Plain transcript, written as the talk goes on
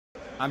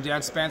I'm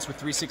Dan Spence with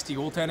 360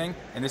 Goaltending,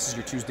 and this is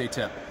your Tuesday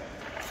tip.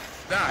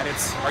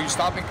 Are you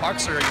stopping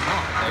pucks or are you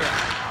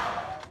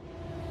not?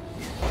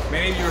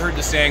 Many of you heard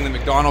the saying that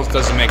McDonald's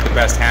doesn't make the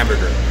best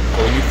hamburger.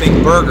 But when you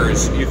think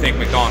burgers, you think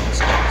McDonald's.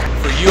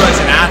 For you as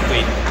an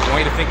athlete, I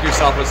want you to think of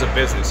yourself as a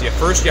business.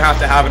 First, you have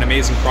to have an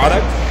amazing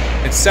product.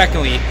 And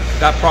secondly,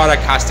 that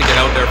product has to get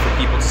out there for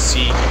people to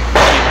see,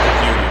 for people to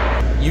view you.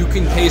 You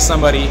can pay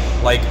somebody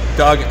like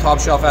Doug at Top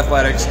Shelf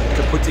Athletics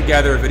to put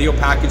together a video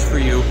package for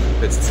you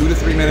that's 2 to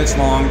 3 minutes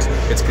long.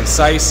 It's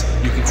concise.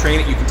 You can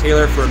train it. You can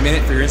tailor it for a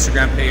minute for your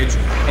Instagram page,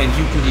 and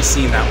you can be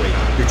seen that way.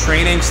 Your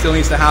training still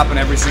needs to happen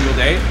every single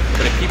day,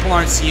 but if people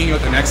aren't seeing you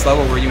at the next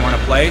level where you want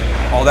to play,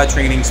 all that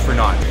training's for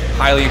naught.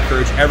 Highly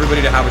encourage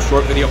everybody to have a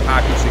short video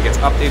package that gets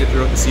updated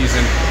throughout the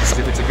season.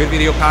 So if it's a good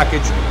video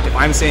package, if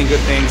I'm saying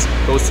good things,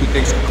 those two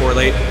things can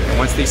correlate, and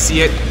once they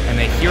see it and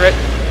they hear it,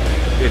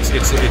 it's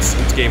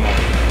game over.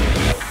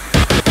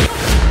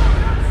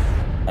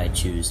 I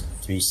choose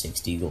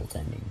 360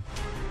 Goaltending.